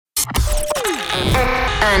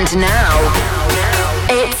And now,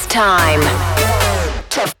 it's time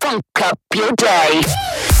to funk up your day.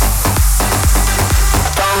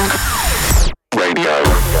 Funk Radio.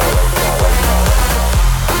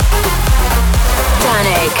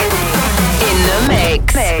 Danik in the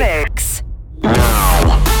mix.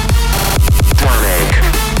 Now, Danik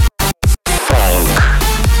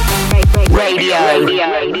Funk Radio.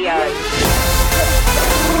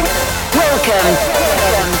 Welcome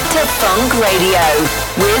to Funk Radio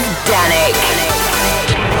with Danik.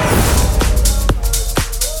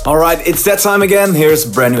 Alright, it's that time again. Here's a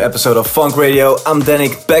brand new episode of Funk Radio. I'm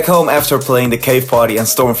Danik, back home after playing the Cave Party and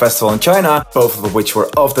Storm Festival in China, both of which were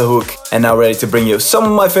off the hook, and now ready to bring you some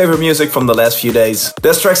of my favorite music from the last few days.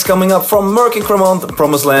 There's tracks coming up from Merk and Cremont,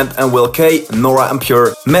 Promised Land and Will K, Nora and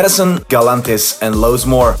Pure, Madison, Galantis and loads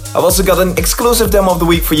more. I've also got an exclusive demo of the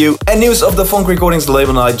week for you and news of the Funk Recordings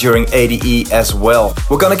label night during ADE as well.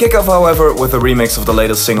 We're gonna kick off, however, with a remix of the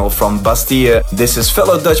latest single from Bastille. This is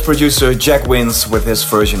fellow Dutch producer Jack Wins with his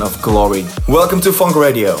version of Glory. Welcome to Funk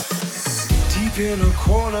Radio. Deep in a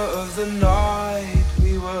corner of the night,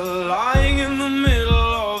 we were lying in the middle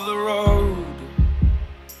of the road,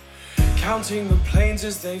 counting the planes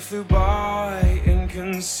as they flew by,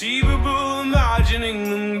 inconceivable, imagining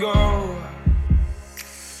them go.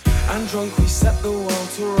 And drunk we set the world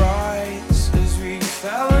to rights as we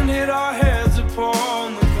fell and hit our heads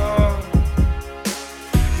upon the guard.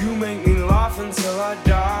 You make me laugh until I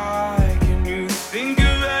die. Can you think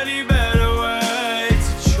of any better way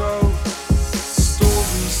to choke?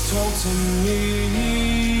 Stories told to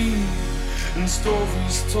me and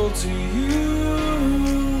stories told to you.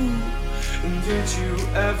 And did you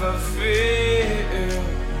ever feel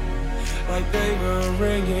like they were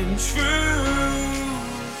ringing true?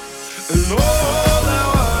 And all their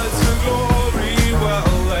words of glory,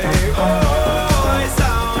 well they always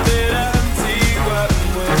sounded empty when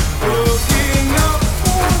we're looking up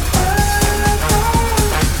for heaven,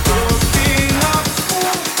 looking up for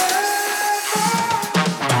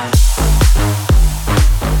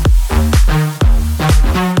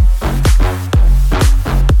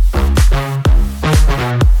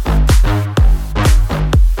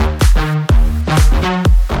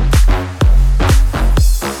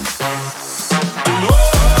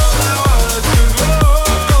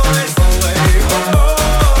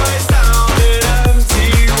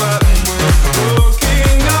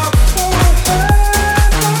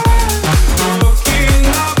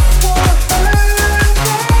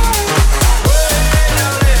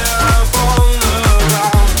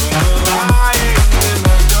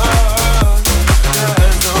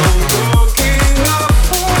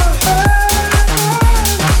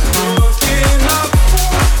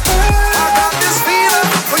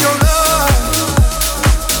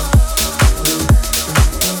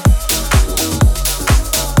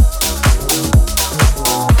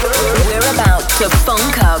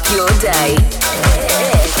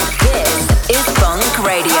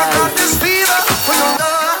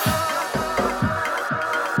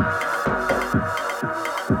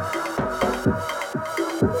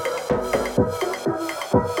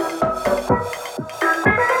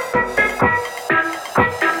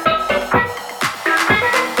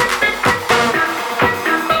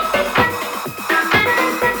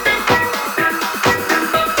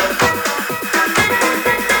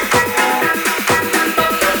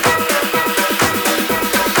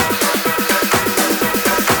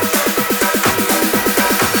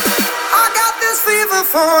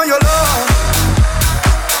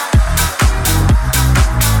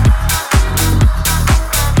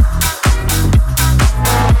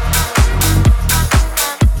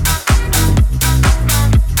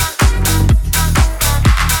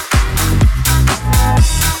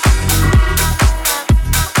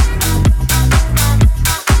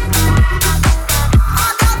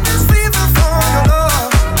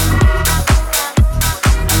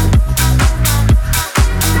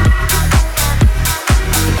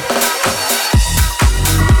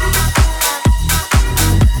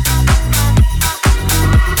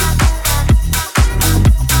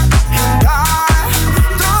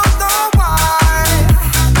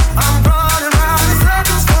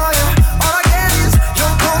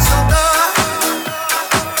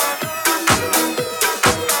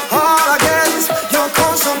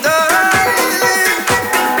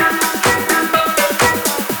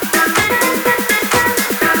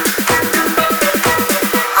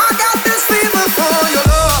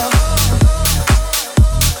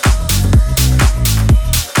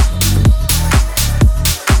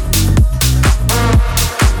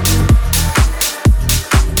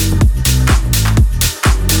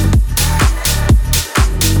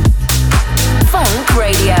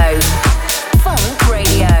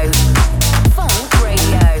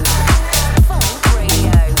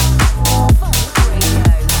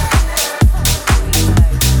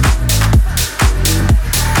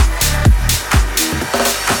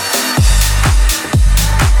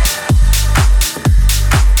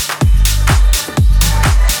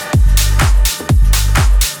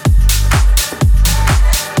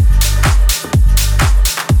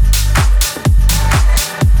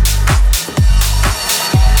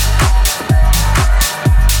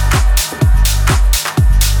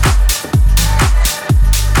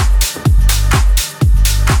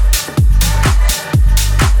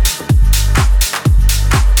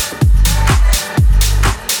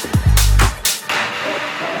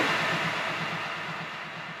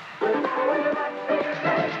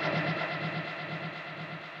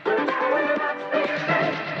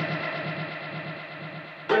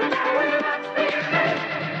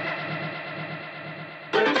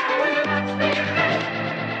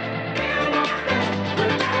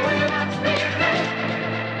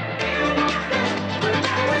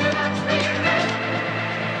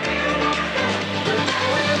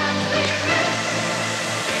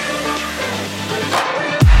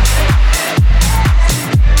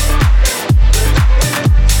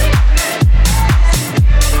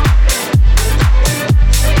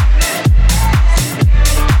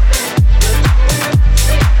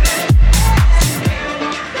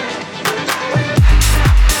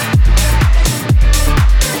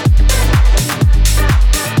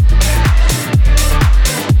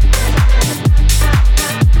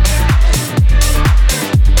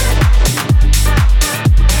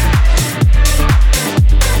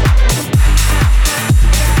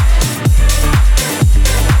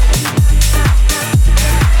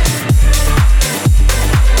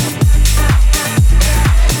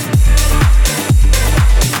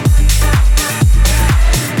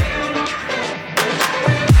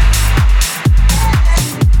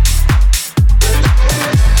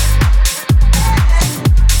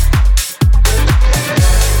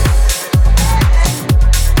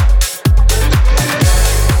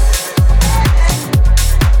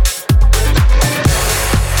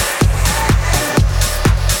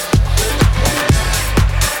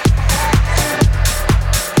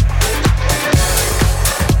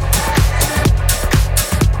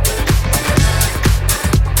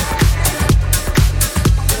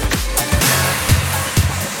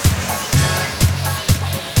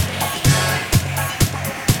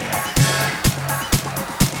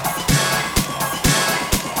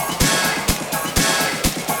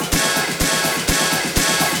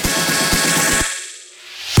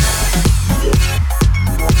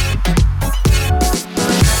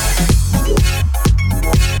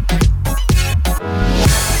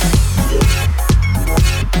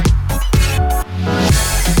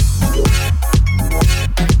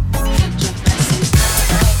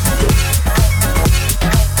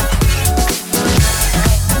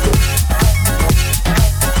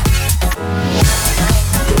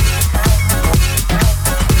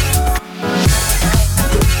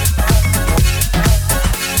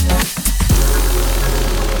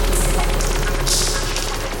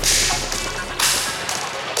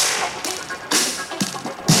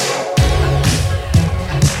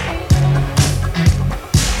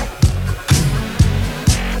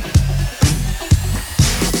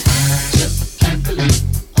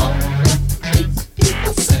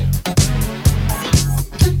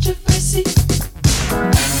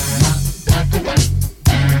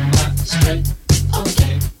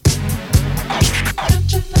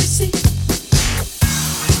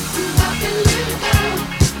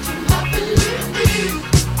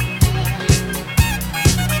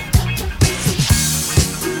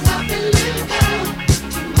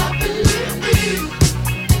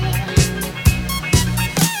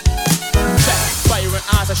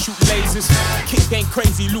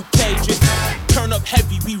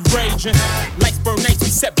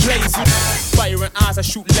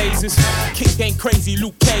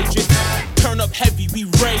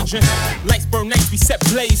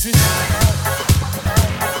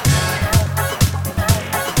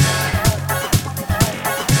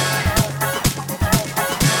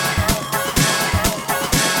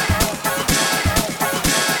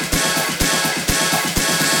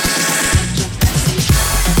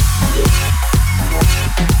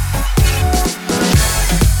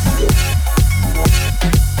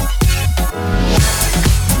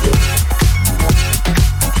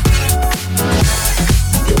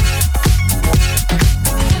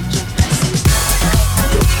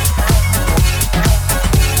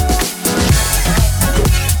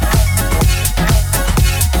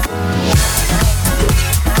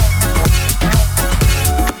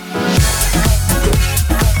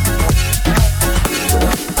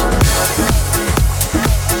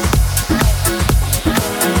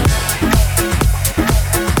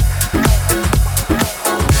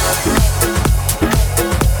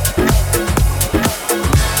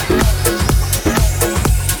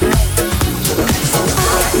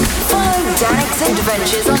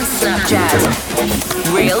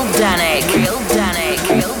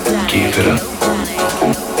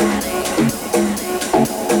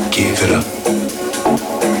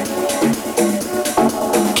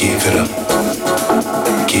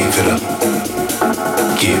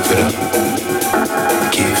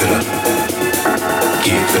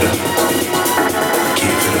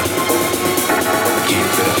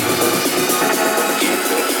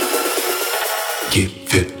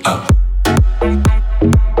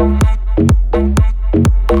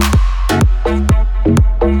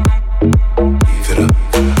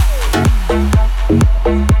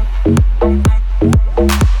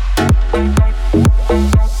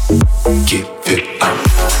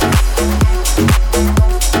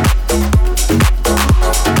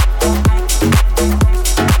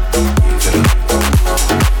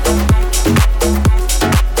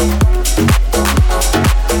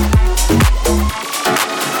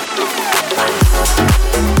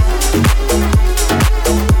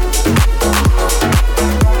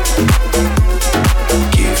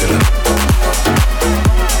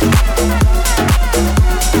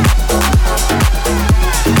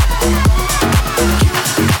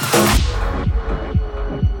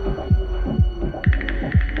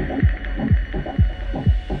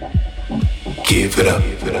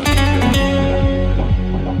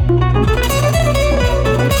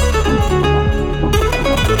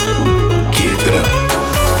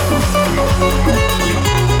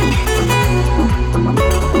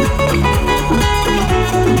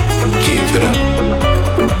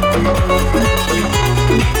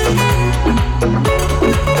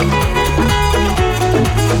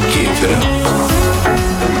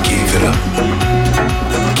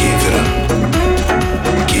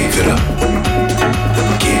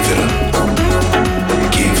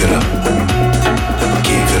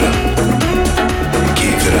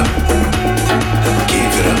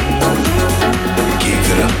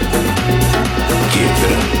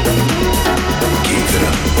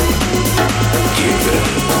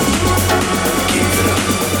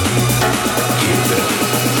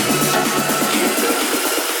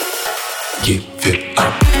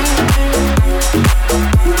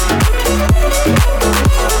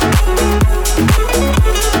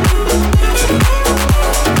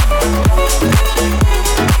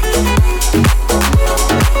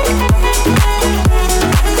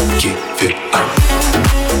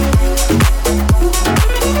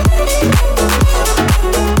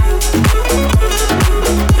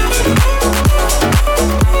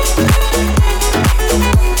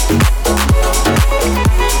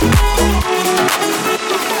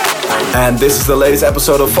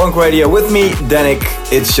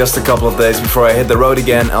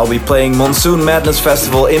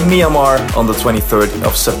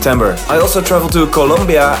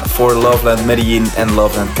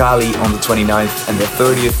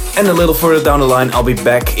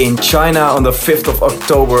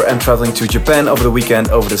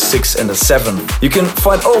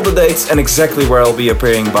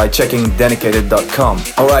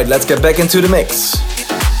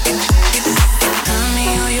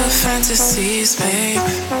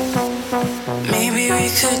Maybe we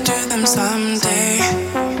could do them someday.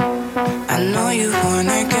 I know you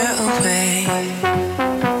wanna get away.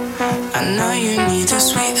 I know you need a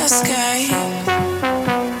sweet escape.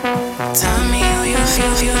 Tell me how you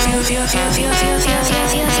feel, feel, feel, feel, feel, feel, feel,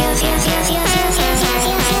 feel, feel, feel, feel, feel, feel, feel, feel.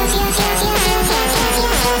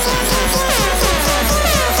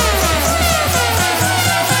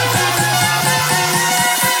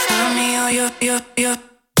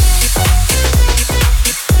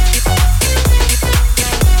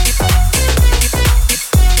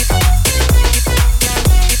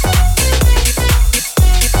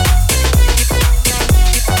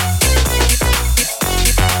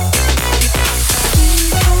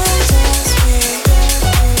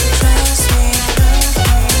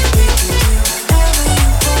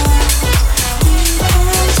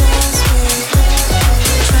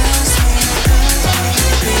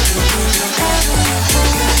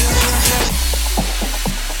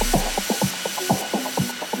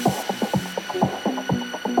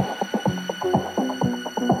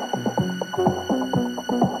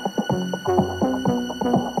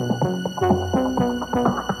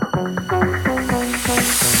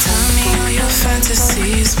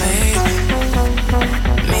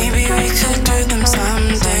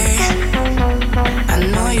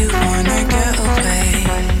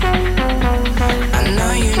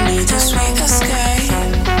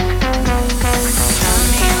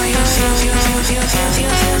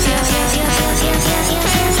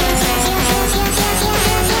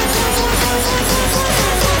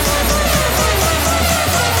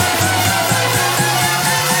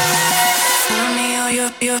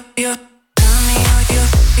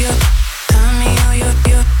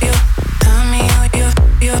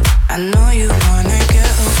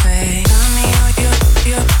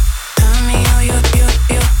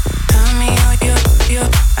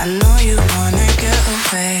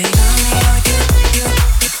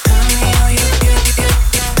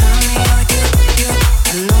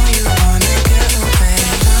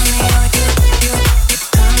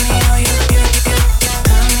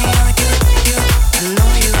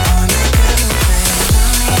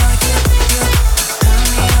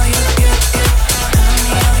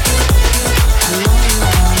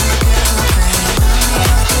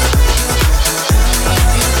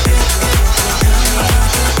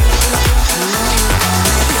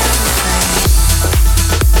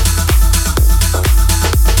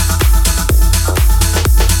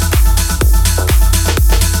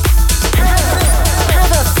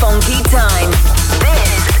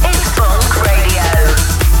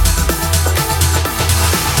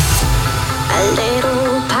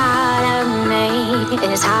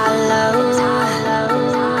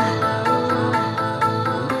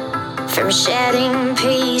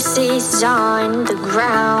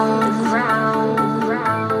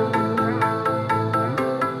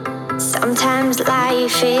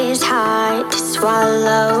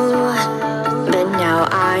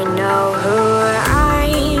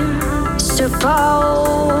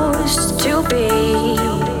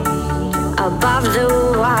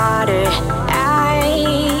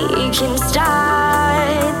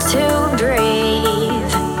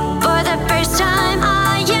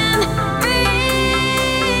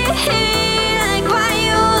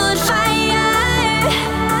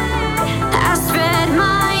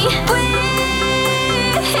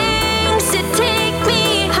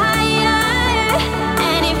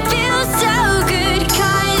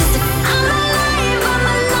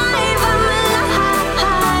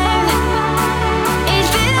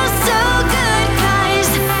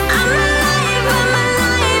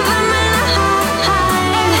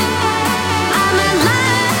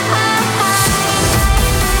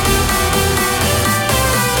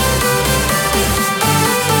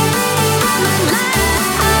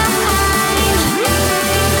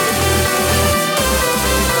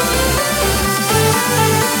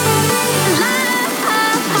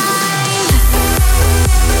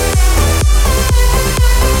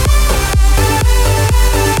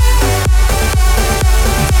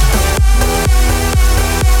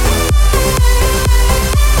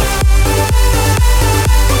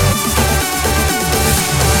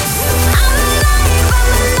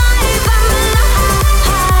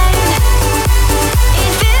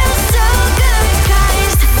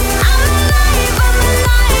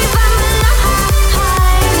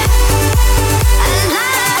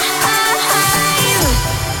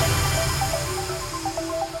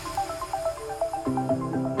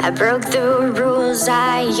 broke the rules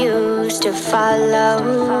I used to follow.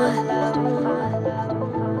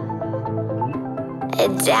 A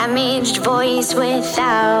damaged voice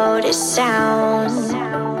without a sound.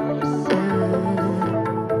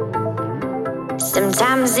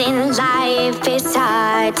 Sometimes in life it's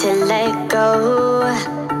hard to let go,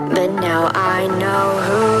 but now I know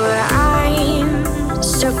who I'm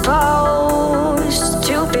supposed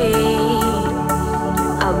to be.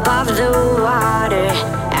 Above the water,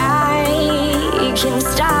 I can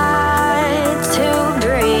start to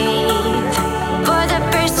breathe. For the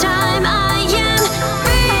first time, I am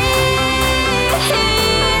free,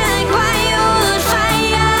 like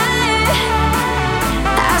wildfire.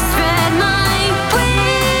 I spread my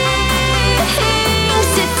wings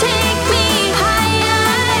to take me higher,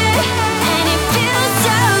 and it feels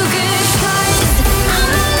so good 'cause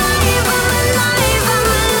I'm alive, I'm alive, I'm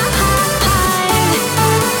alive.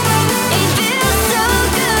 It feels so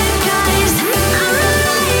good 'cause I'm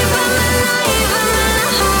alive, I'm alive, I'm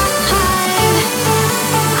alive.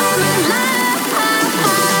 I'm alive.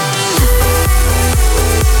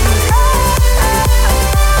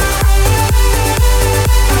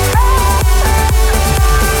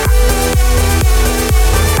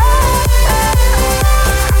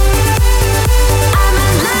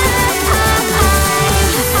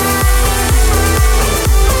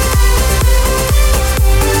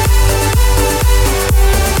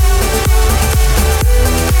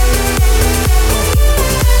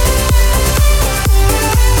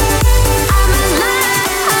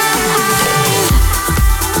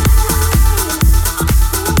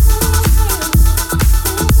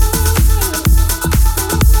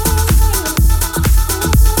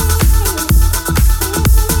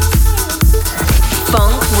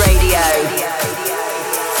 Funk Radio.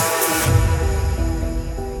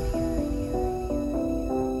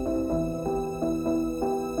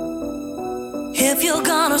 If you're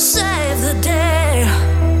gonna save the day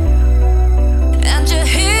and you're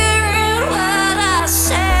hearing what I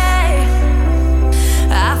say,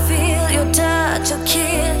 I feel your touch, your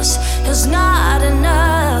kiss is not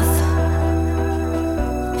enough.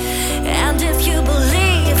 And if you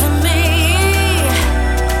believe in me,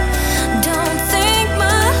 don't think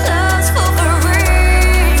my love's for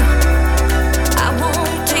free. I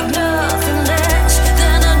won't take nothing less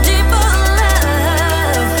than a deeper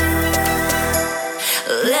love.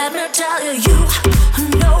 Let me tell you, you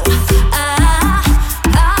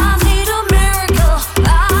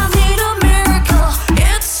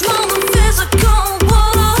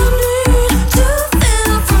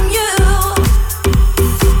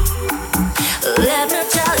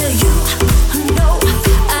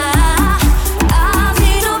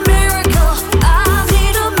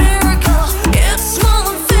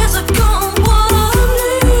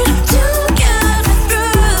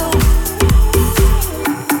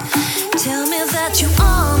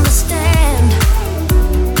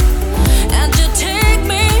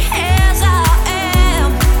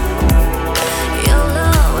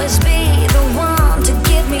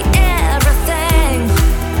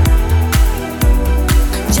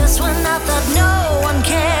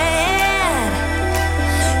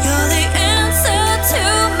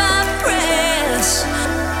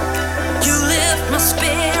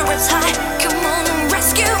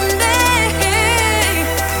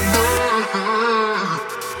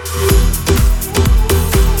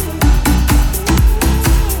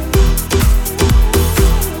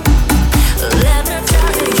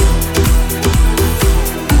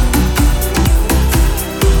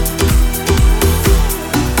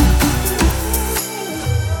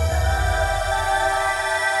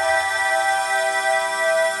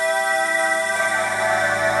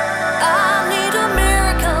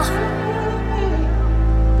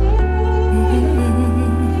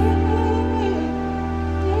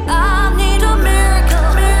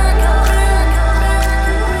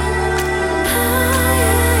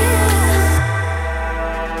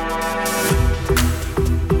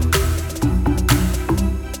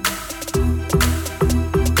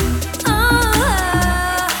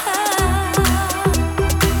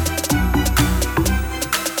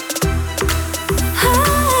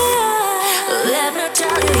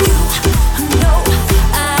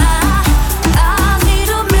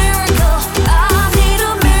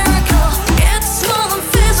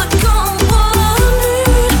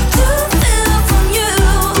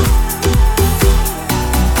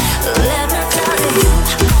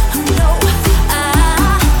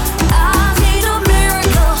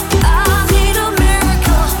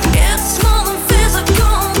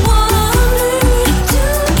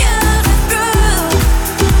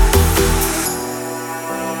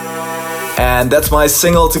And that's my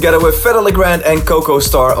single together with Fedde Le Grand and Coco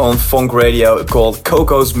Star on Funk Radio called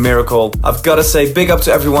Coco's Miracle. I've gotta say big up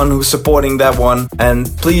to everyone who's supporting that one, and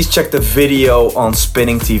please check the video on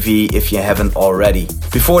Spinning TV if you haven't already.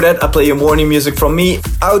 Before that, I play you more new music from me.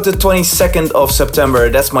 Out the 22nd of September,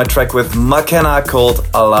 that's my track with McKenna called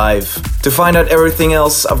Alive. To find out everything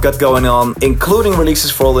else I've got going on, including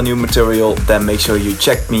releases for all the new material, then make sure you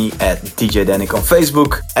check me at DJ Danik on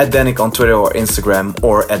Facebook, at Danik on Twitter or Instagram,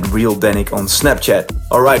 or at Real Danik on Snapchat.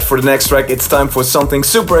 Alright, for the next track, it's time for something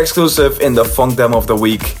super exclusive in the Funk Demo of the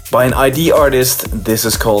Week by an ID artist. This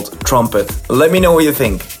is called Trumpet. Let me know what you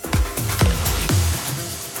think.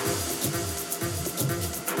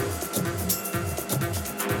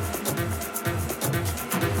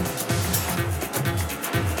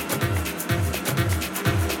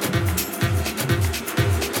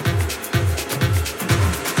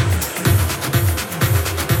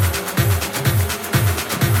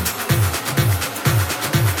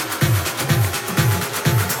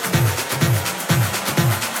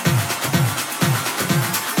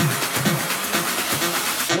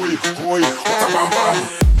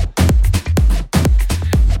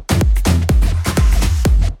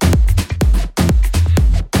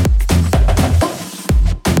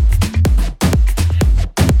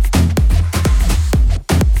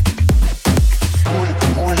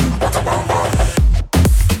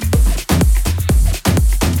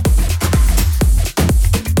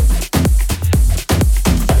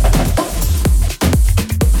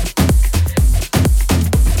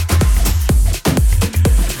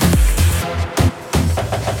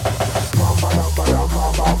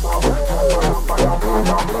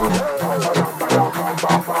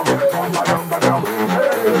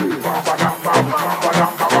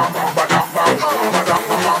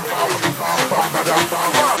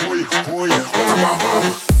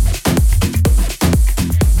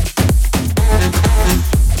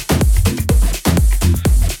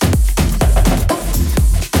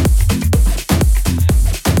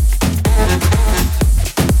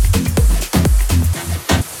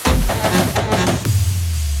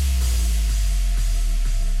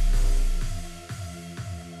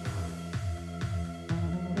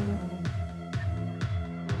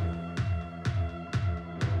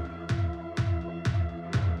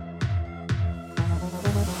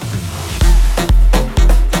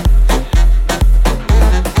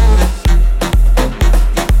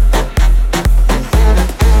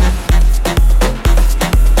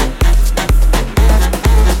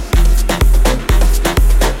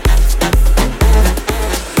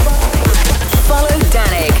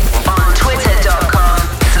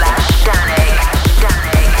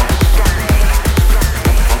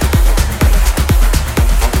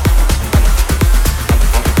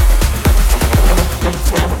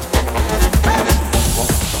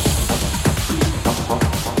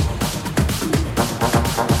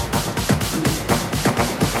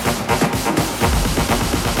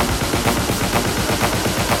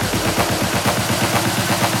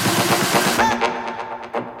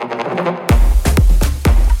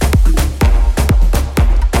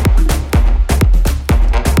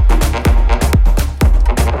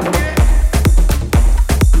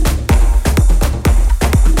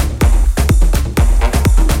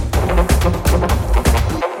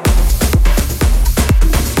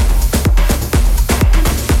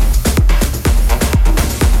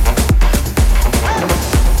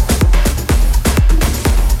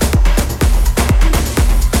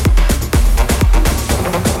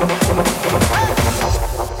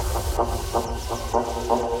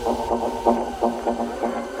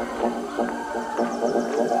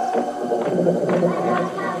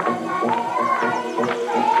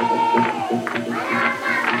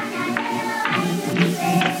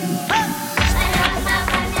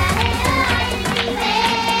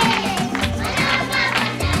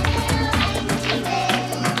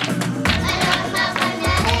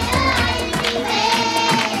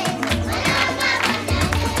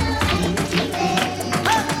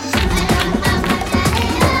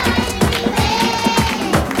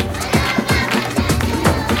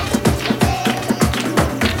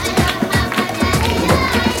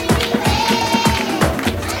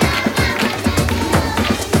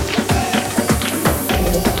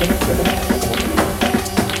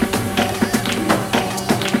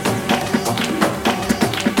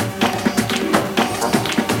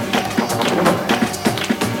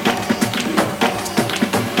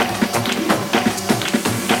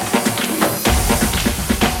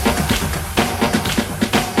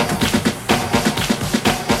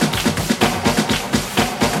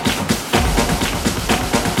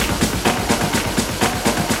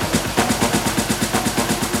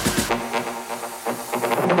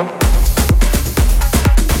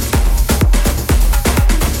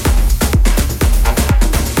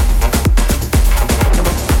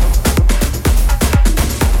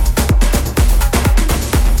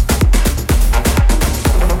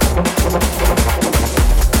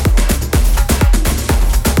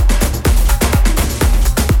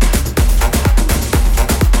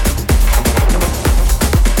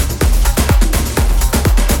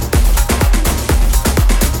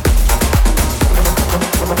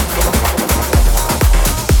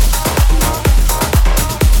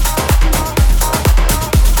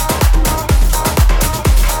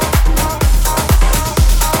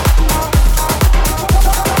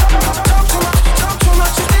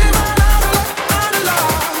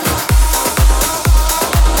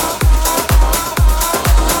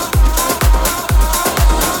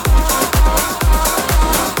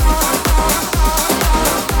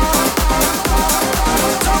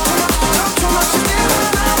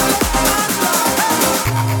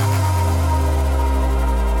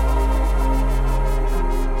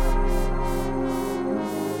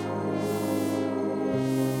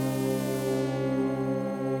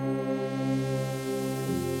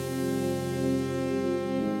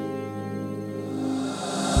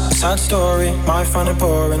 Sad story, might find it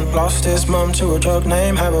boring. Lost his mum to a drug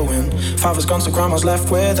named heroin. Father's gone, so grandma's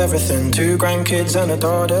left with everything. 2 grandkids and a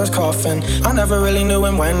daughter's coffin. I never really knew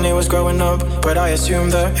him when he was growing up, but I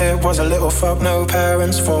assumed that it was a little fuck. No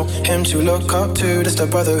parents for him to look up to. Just a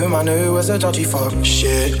brother whom I knew was a dodgy fuck.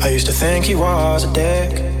 Shit, I used to think he was a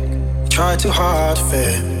dick. Tried too hard to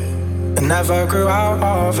fit, and never grew out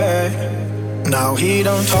of it. Now he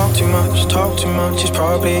don't talk too much, he's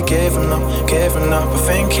probably giving up. I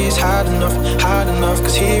think he's had enough,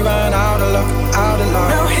 cause he ran out of luck.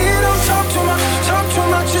 Now he don't talk too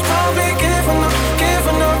much, he's probably giving up.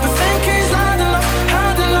 I think he's had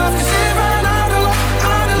enough, cause he ran out of luck.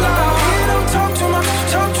 Now he don't talk too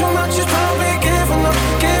much, he's probably giving up.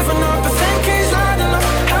 I think he's had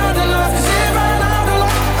enough, cause he ran out of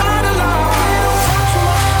luck. He don't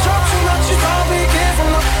talk too much, he's probably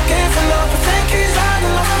giving up. I think he's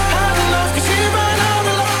had enough, cause he ran out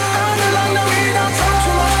of luck. No, he don't talk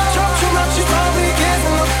too much, he's probably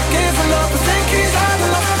giving up. I think he's had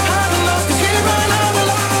enough, cause he ran out of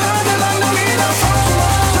luck. No, he don't talk too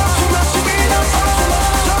much, he don't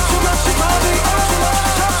talk too much, he's probably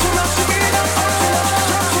talk too much, he don't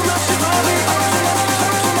talk too much, he's probably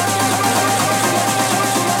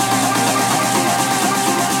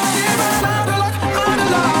he ran out of luck.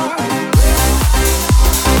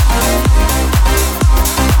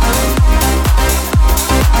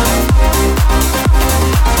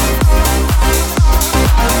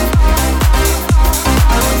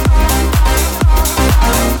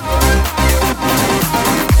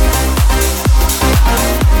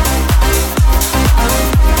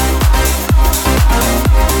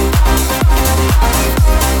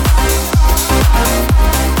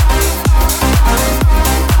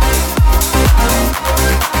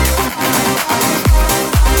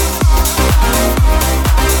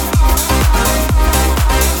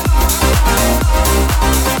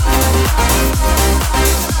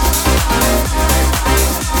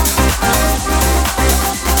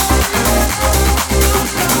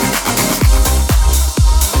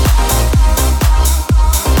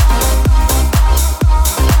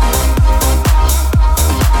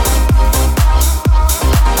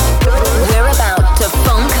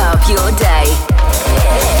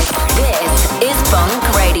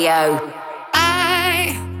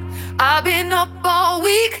 I've been up all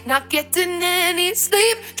week, not getting any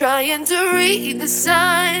sleep, trying to read the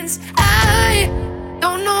signs. I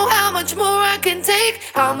don't know how much more I can take,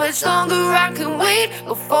 how much longer I can wait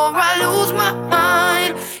before I lose my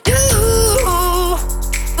mind. You,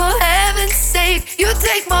 for heaven's sake, you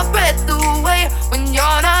take my breath away when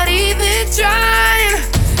you're not even trying.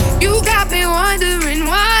 You got me wondering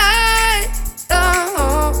why.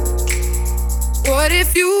 Oh, what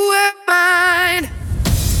if you were mine?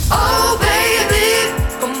 Oh baby,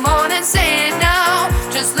 come on and say it now.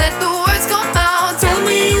 Just let the words come out. Tell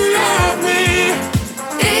me you love me.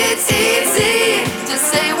 It's easy to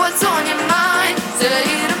say what's on your mind. Say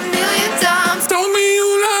it a million times. Tell me you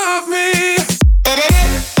love me.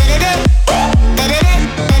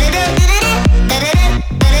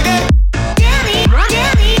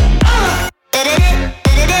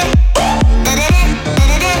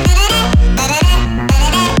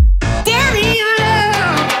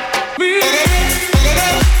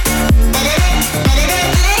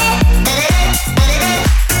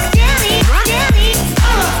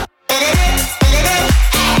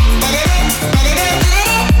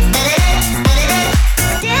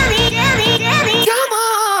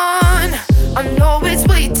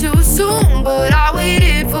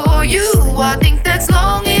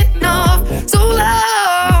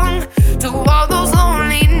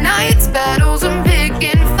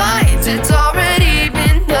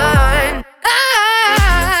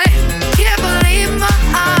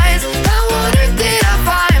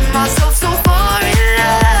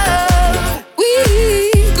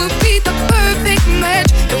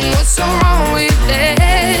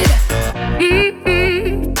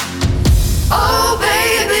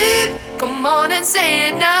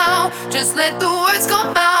 Just let the words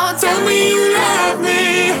come out. Tell me you love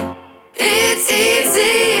me. It's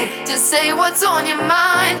easy to say what's on your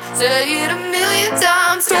mind. Say it a million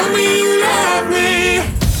times. Tell me you love me.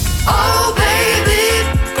 Oh baby,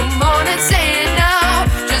 come on and say it now.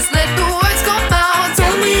 Just let the words come out.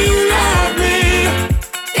 Tell me you love me.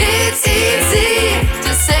 It's easy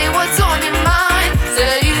to say what's on your mind.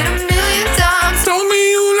 Say it a million times. Tell me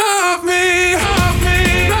you love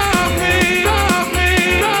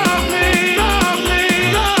me.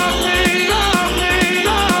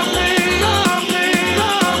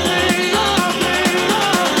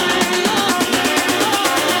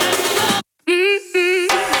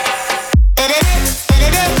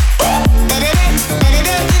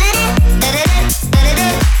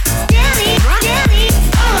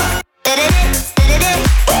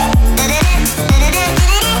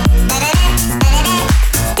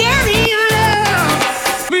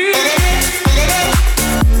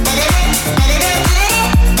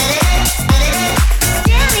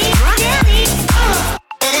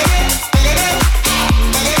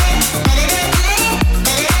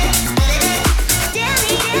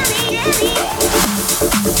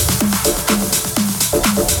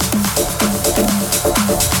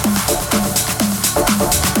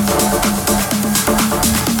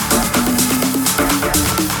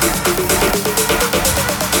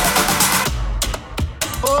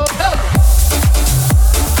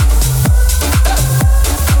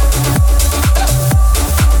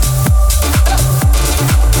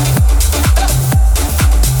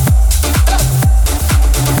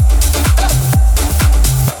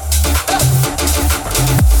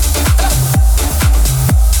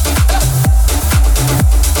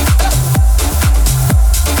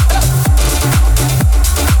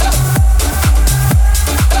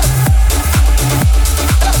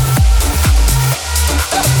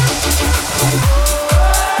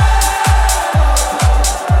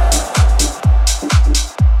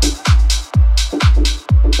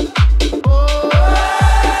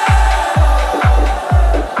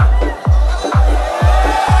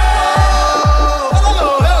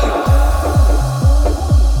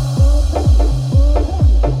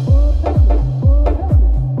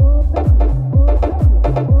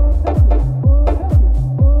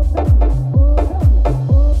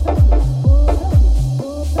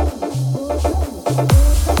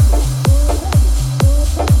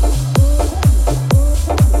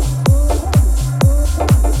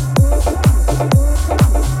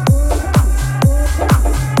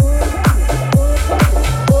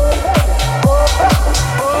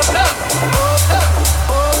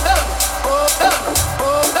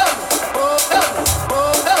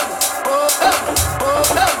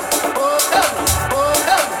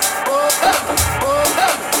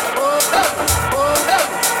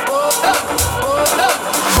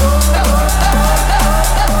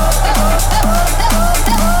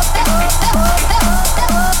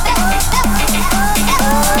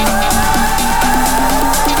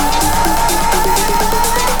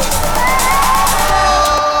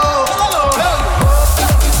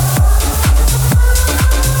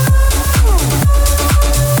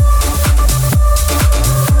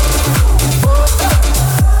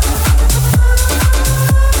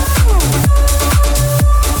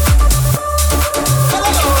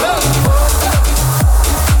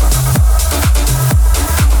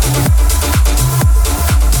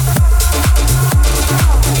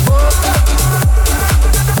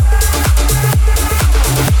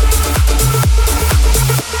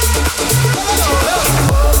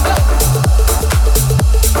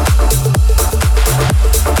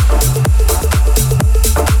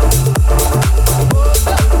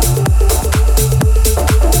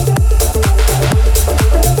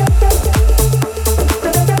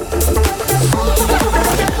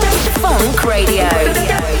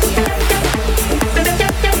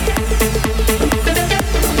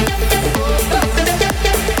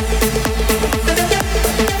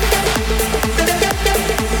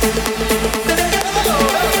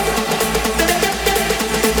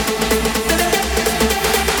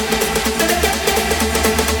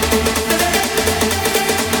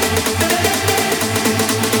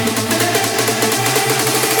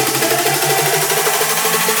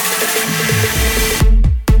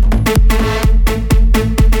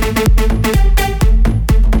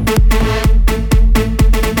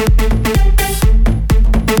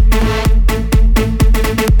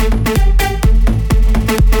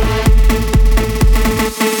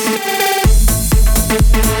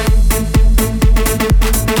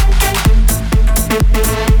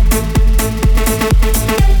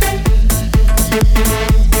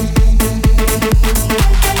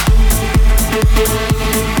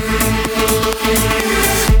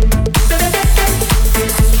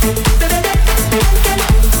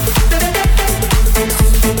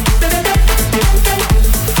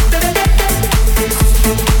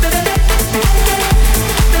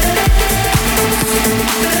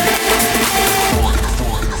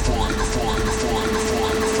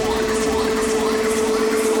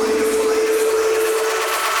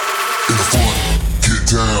 the front, get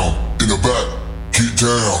down, in the back, get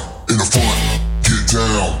down, in the front, get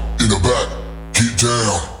down, in the back, get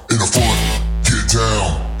down, in the front, get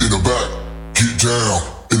down, in the back, get down,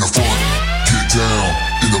 in the front, get down,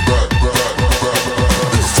 in the back, back, back,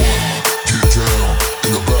 in the front, get down,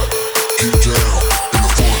 in the back, get down, in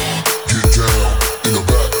the front, get down, in the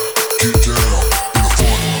back, get down, in the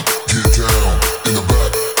front, get down, in the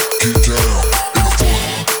back, get down, in the front,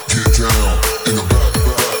 get down, in the back,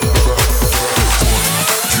 back, back,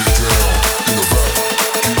 get down, in the back,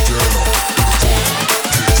 get down, in the front,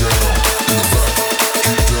 get down, in the back,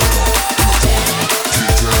 get down, in the front, get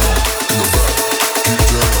down, in the back, get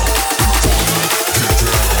down, in the front, get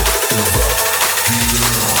down, in the back, get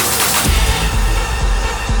down.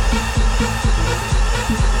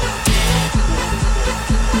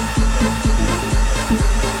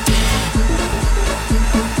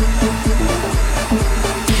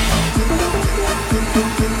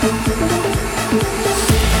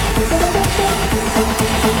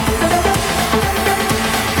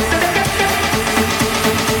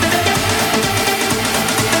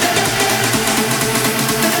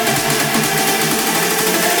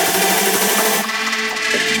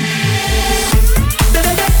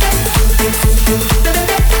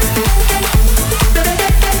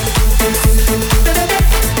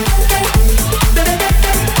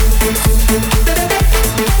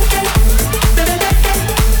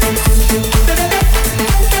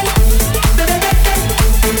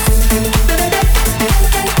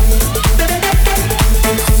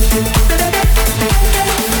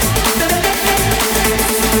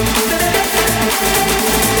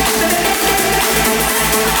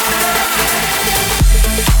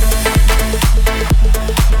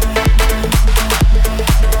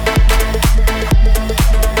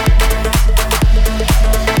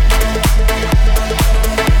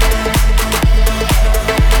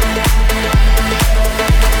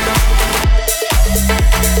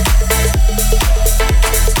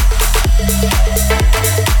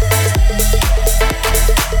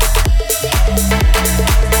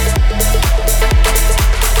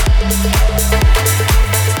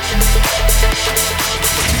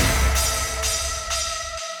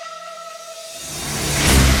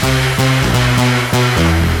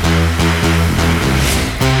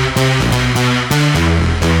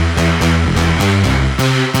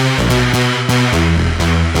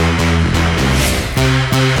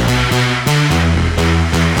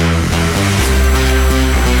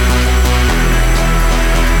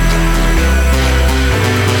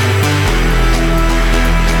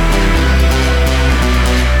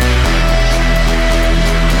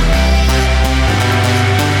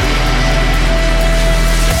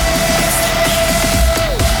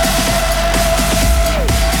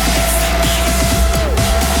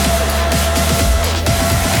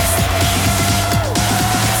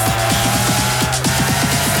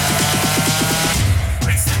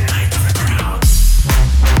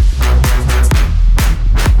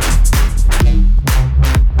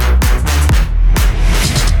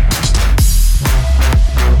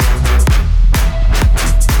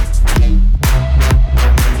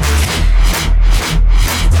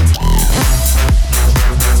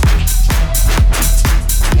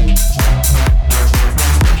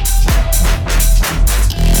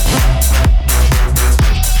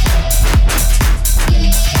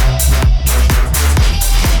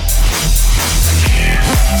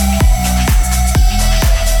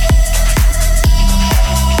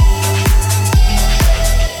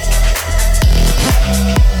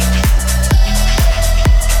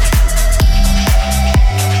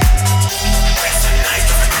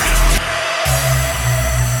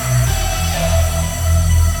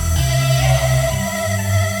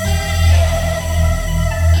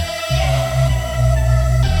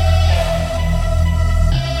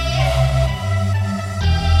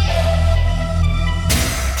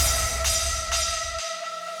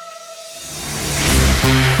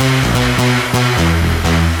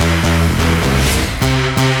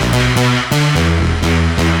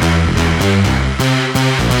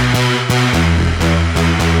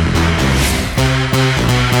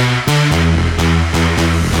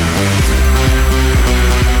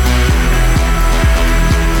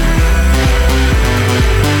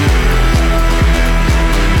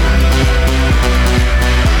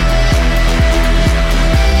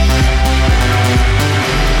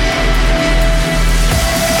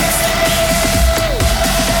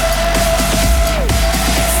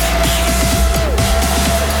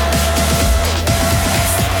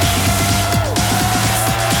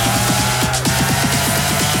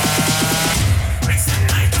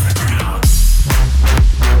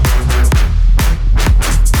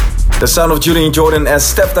 The sound of Julian Jordan and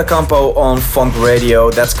Steph Da Campo on Funk Radio.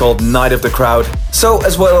 That's called Night of the Crowd. So,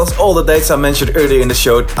 as well as all the dates I mentioned earlier in the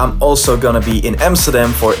show, I'm also gonna be in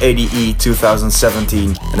Amsterdam for ADE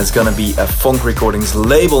 2017. And it's gonna be a Funk Recordings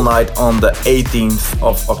label night on the 18th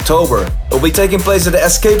of October. It'll be taking place at the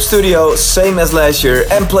Escape Studio, same as last year.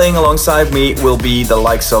 And playing alongside me will be the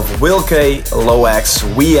likes of Will K, Loax,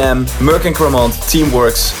 WM, Merck and Cremont,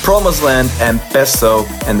 Teamworks, Promised Land and Pesto.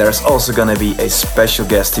 And there's also gonna be a special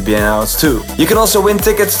guest to be announced too. You can also win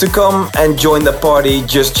tickets to come and join the party.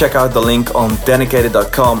 Just check out the link on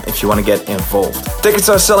Dedicated.com if you want to get involved. Tickets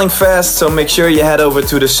are selling fast, so make sure you head over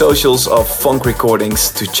to the socials of Funk Recordings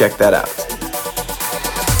to check that out.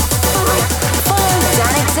 Follow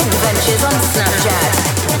Danik's adventures on Snapchat.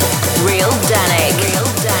 Real Danik. Real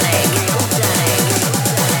Danik. Real Danik.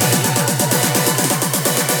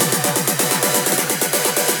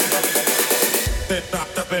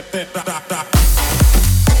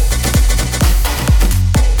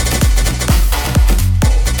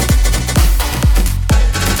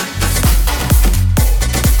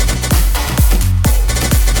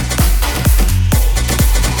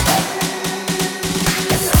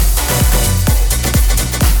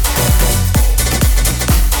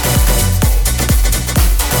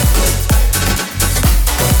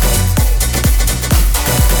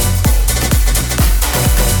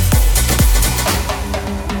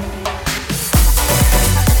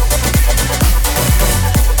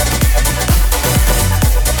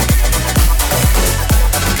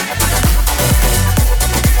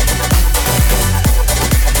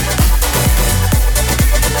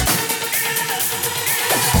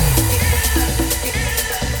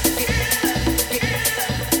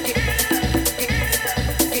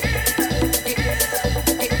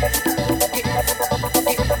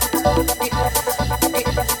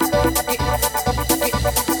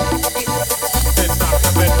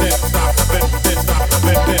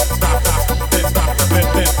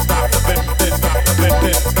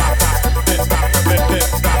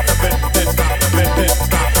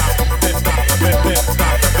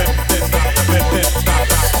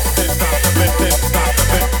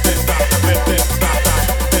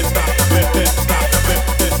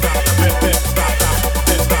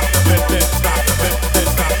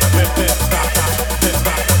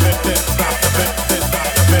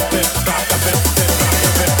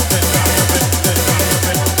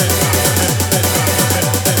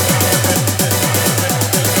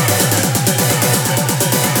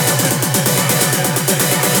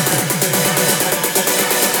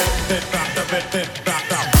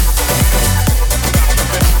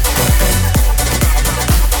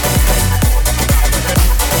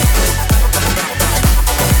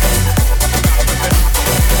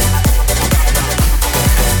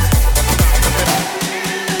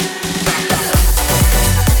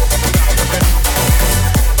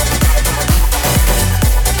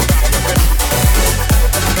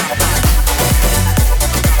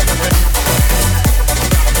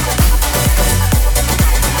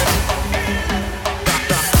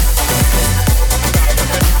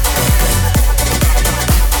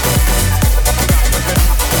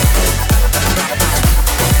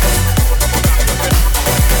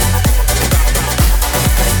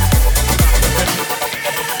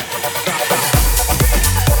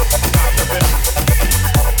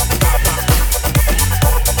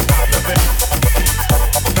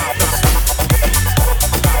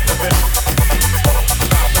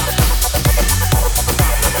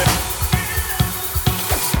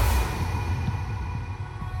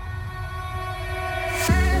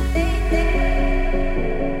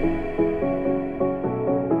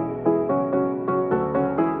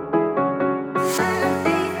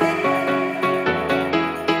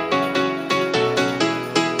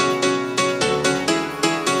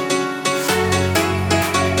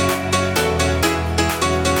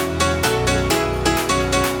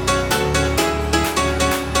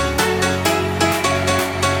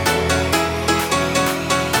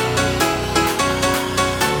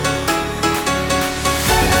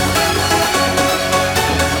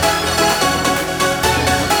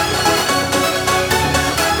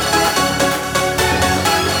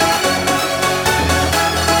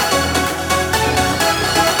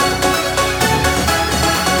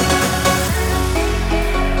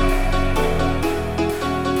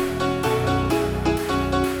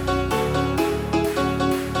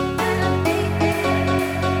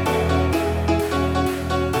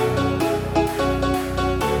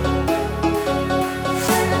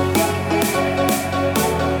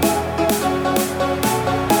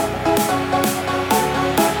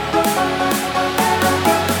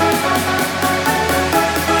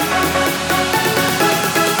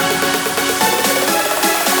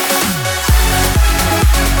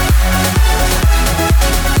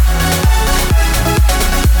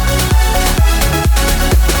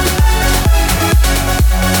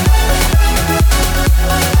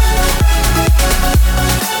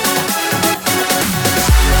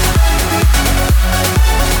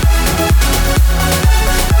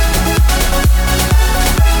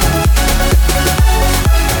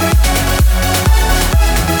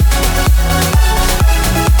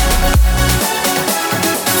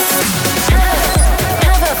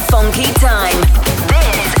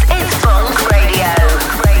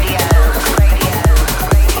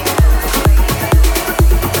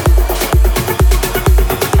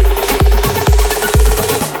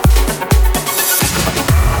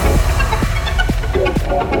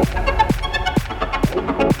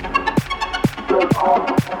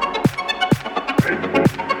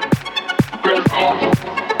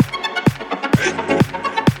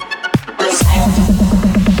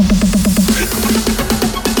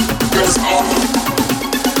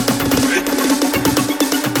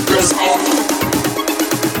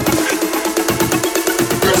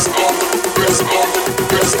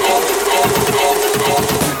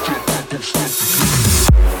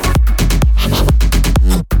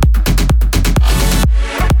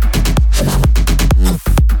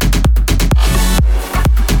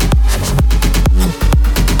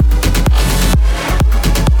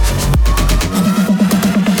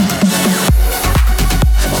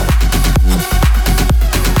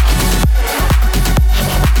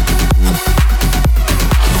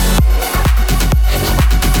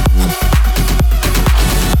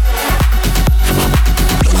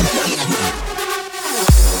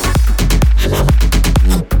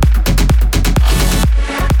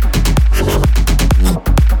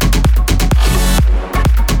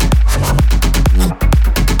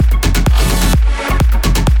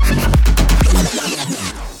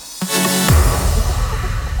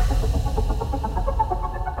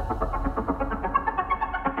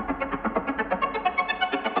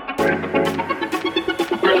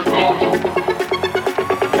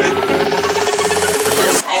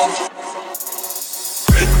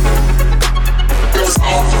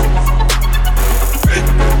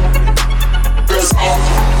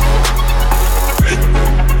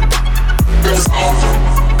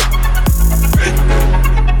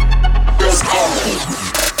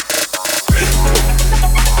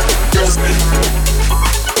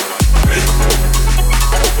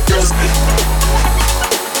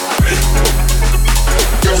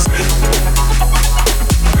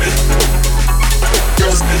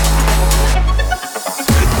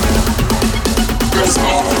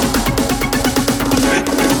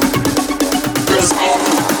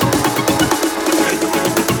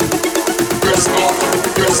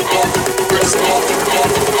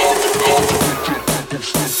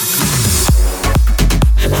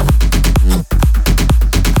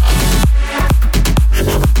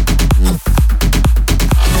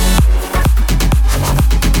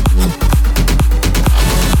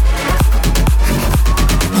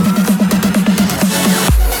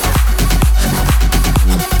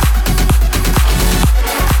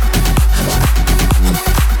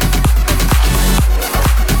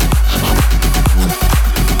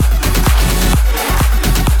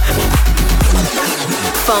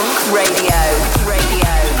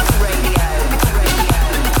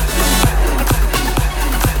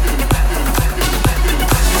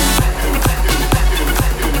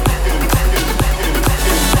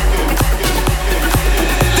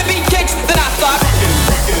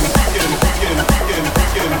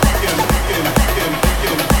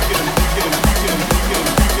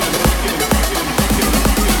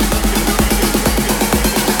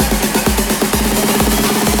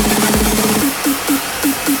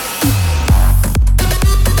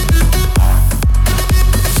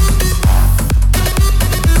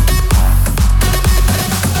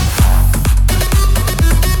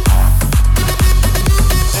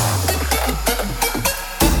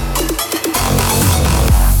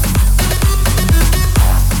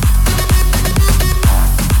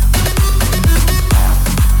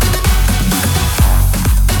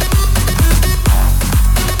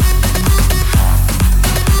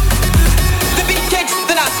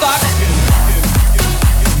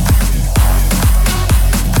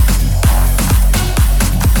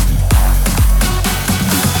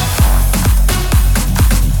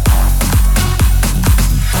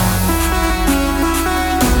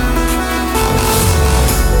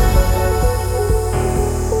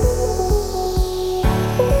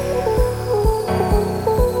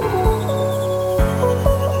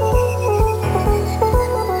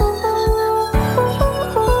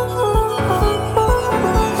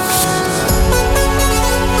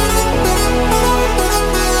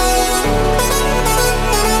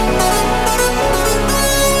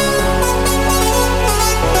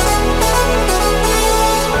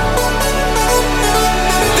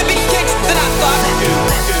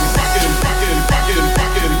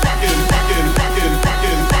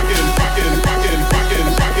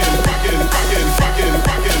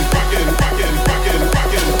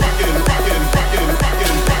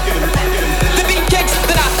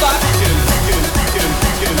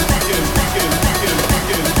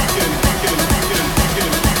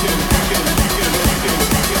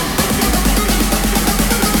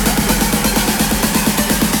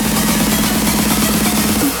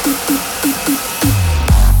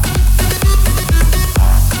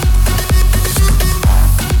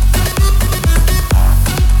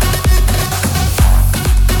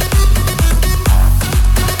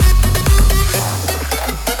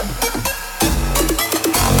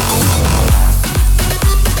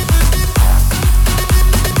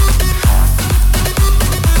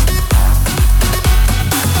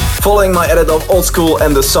 Following my edit of Old School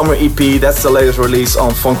and the Summer EP, that's the latest release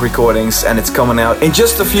on Funk Recordings, and it's coming out in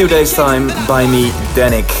just a few days' time by me,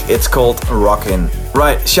 Danik. It's called Rockin'.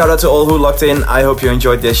 Right, shout out to all who locked in. I hope you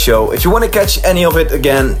enjoyed this show. If you want to catch any of it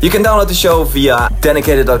again, you can download the show via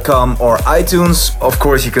Danicated.com or iTunes. Of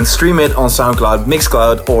course, you can stream it on SoundCloud,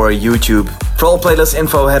 Mixcloud or YouTube. For all playlist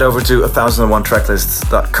info, head over to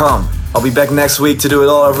 1001tracklist.com. I'll be back next week to do it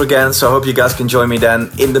all over again, so I hope you guys can join me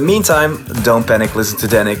then. In the meantime, don't panic, listen to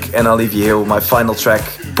Danik, and I'll leave you here with my final track,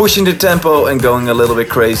 pushing the tempo and going a little bit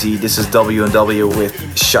crazy. This is W&W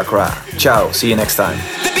with Chakra. Ciao, see you next time.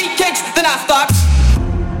 The beat kicks, then I start.